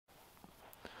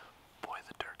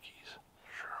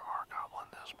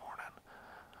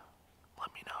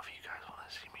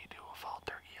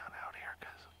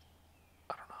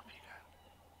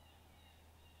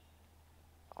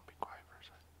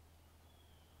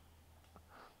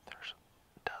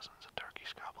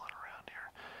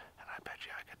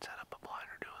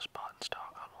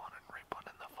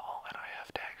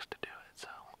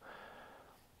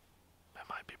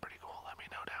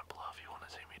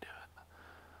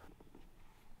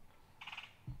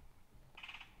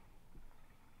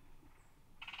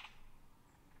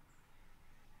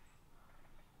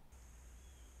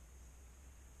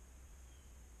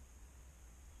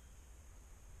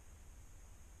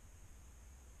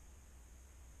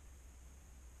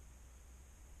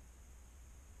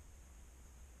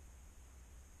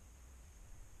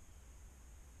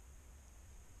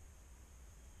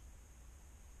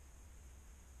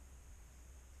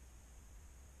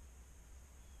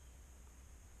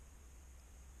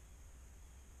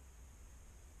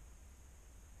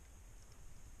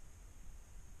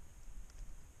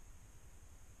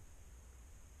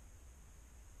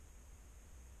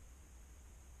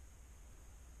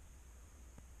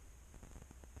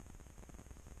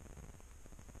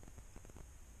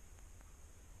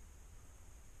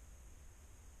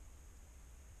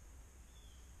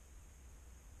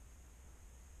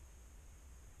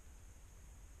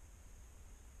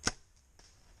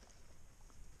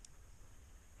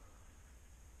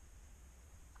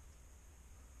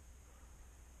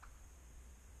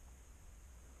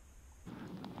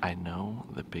I know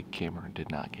the big camera did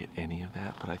not get any of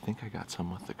that, but I think I got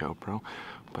some with the GoPro.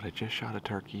 But I just shot a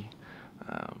turkey.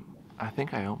 I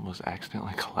think I almost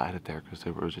accidentally collided there because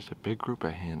there was just a big group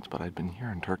of hens, but I'd been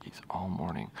hearing turkeys all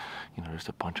morning. You know, just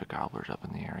a bunch of gobblers up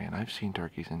in the area, and I've seen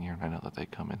turkeys in here, and I know that they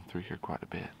come in through here quite a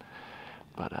bit.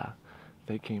 But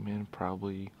they came in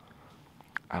probably,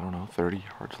 I don't know, 30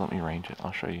 yards. Let me range it.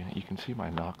 I'll show you. You can see my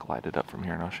knock lighted up from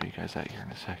here, and I'll show you guys that here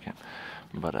in a second.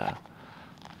 But let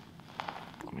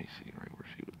me see right where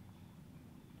she was.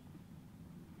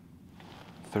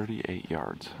 38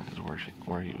 yards is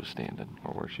where he was standing,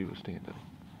 or where she was standing.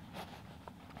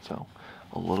 So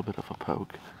a little bit of a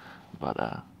poke, but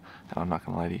and I'm not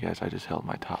gonna lie to you guys, I just held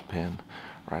my top pin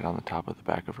right on the top of the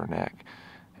back of her neck,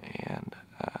 and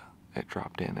it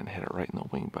dropped in and hit it right in the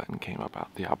wing button, came up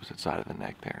out the opposite side of the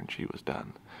neck there, and she was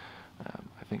done.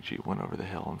 I think she went over the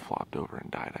hill and flopped over and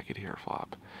died. I could hear her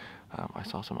flop. I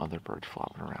saw some other birds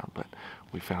flopping around, but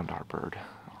we found our bird,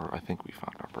 or I think we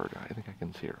found our bird. I think I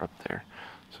can see her up there.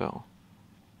 So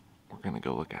we're gonna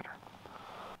go look at her.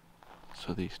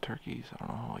 So these turkeys, I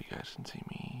don't know how you guys can see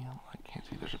me. I can't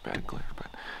see, there's a bad glare, but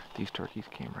these turkeys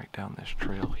came right down this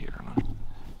trail here.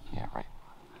 Yeah, right.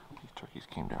 These turkeys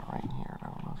came down right in here, and I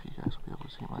don't know if you guys will be able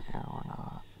to see my arrow or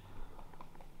not.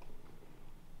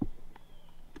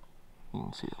 You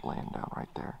can see it laying down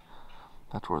right there.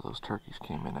 That's where those turkeys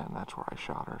came in at, and that's where I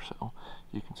shot her. So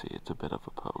you can see it's a bit of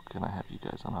a poke, and I have you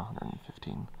guys on a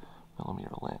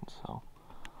 115mm lens, so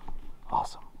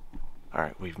awesome.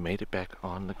 Alright, we've made it back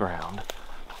on the ground,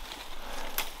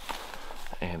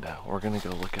 and we're gonna go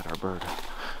look at our bird.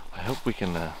 I hope we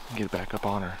can get back up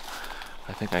on her.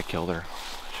 I think I killed her.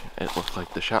 It looked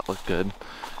like the shot looked good,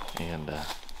 and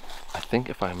I think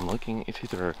if I'm looking, it's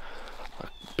either a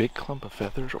big clump of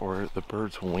feathers or the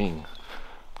bird's wing.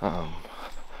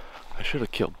 I should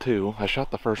have killed two. I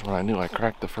shot the first one. I knew I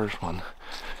cracked the first one,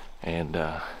 and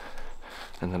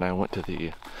then I went to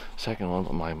the second one,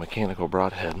 but my mechanical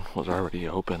broadhead was already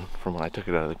open from when I took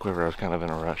it out of the quiver. I was kind of in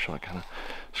a rush, so I kind of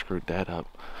screwed that up.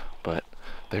 But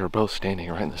they were both standing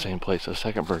right in the same place. The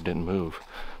second bird didn't move.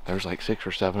 There's like 6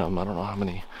 or 7 of them. I don't know how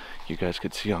many you guys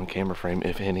could see on camera frame,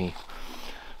 if any.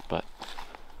 But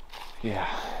yeah,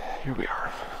 here we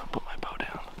are. I'll put my bow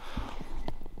down.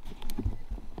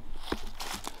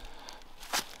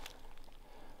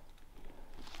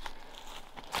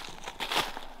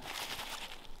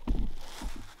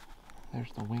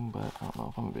 There's the wing butt. I don't know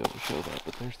if I'm going to be able to show that,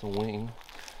 but there's the wing.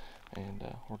 And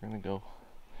we're going to go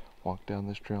walk down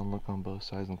this trail and look on both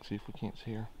sides and see if we can't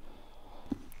see her.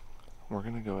 We're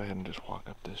going to go ahead and just walk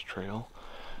up this trail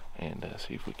and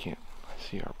see if we can't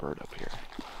see our bird up here.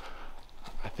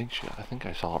 I think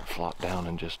I saw her flop down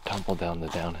and just tumble down the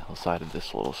downhill side of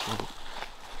this little slope.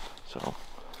 So,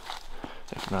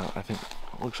 if not, I think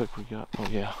it looks like we got, oh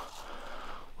yeah,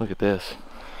 look at this.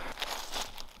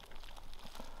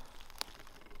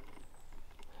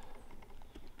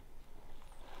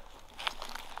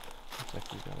 Looks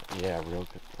like we got it. Yeah, real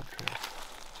good blood trail.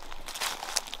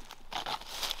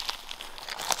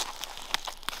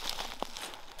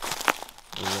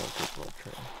 Real good blood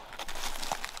trail.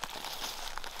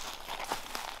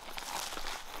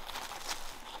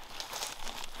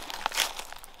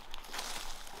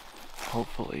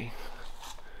 Hopefully,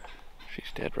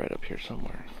 she's dead right up here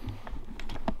somewhere.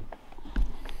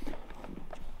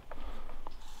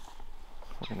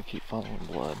 We're gonna keep following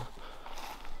blood.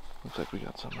 Looks like we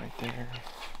got some right there.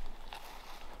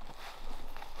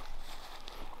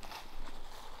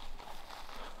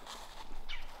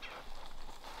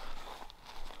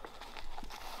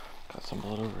 Got some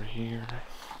blood over here.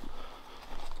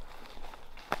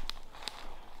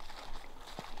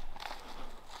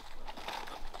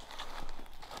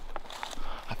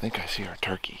 I think I see our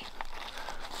turkey.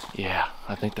 Yeah,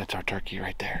 I think that's our turkey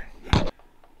right there.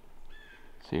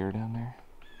 See her down there?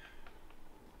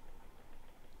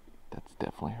 That's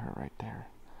definitely her right there.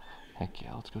 Heck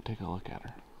yeah, let's go take a look at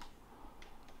her.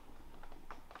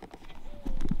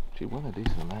 She went a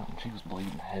decent amount and she was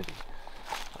bleeding heavy.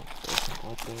 There's some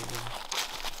blood there.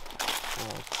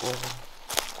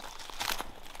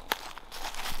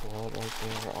 Blood right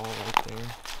there, all right there.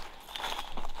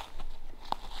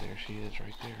 There she is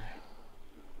right there.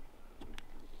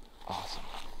 Awesome.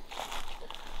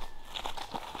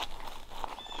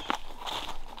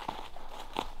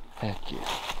 Heck yeah.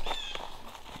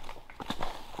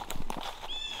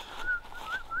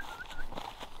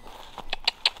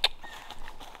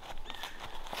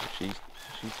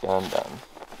 She's done.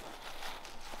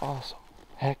 Awesome.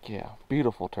 Heck yeah.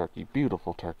 Beautiful turkey.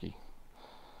 Beautiful turkey.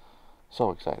 So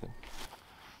excited.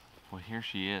 Well, here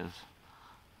she is.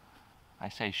 I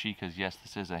say she because yes,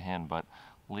 this is a hen, but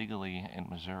legally in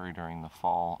Missouri during the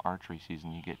fall archery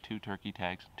season, you get 2 turkey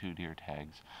tags and 2 deer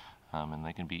tags, and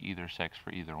they can be either sex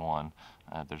for either one.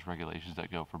 There's regulations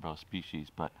that go for both species,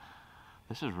 but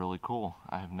this is really cool.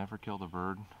 I have never killed a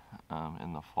bird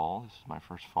in the fall. This is my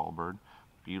first fall bird.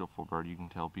 Beautiful bird, you can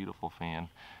tell, beautiful fan.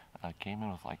 Came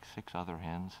in with like 6 other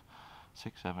hens.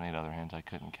 6, 7, 8 other hens. I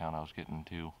couldn't count, I was getting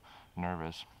too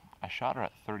nervous. I shot her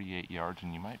at 38 yards,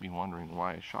 and you might be wondering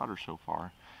why I shot her so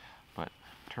far, but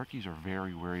turkeys are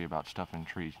very wary about stuff in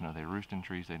trees. You know, they roost in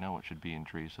trees, they know what should be in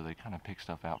trees, so they kind of pick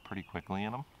stuff out pretty quickly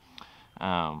in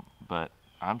them. But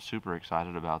I'm super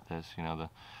excited about this. You know,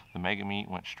 the mega meat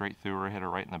went straight through her, hit her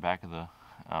right in the back of the,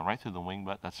 right through the wing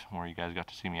butt. That's where you guys got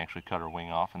to see me actually cut her wing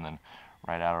off, and then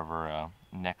right out of her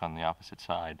neck on the opposite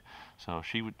side. So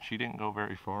she didn't go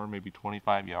very far, maybe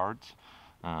 25 yards.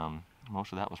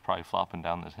 Most of that was probably flopping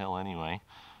down this hill anyway.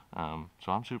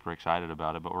 So I'm super excited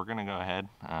about it, but we're gonna go ahead,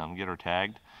 get her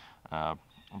tagged,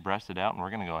 breasted out, and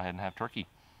we're gonna go ahead and have turkey.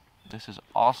 This is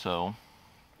also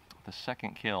the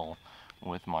second kill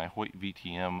with my Hoyt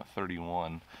VTM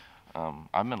 31.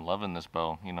 I've been loving this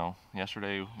bow. You know,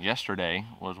 yesterday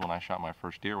was when I shot my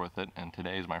first deer with it, and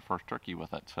today is my first turkey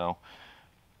with it.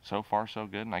 So far so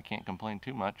good, and I can't complain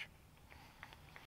too much.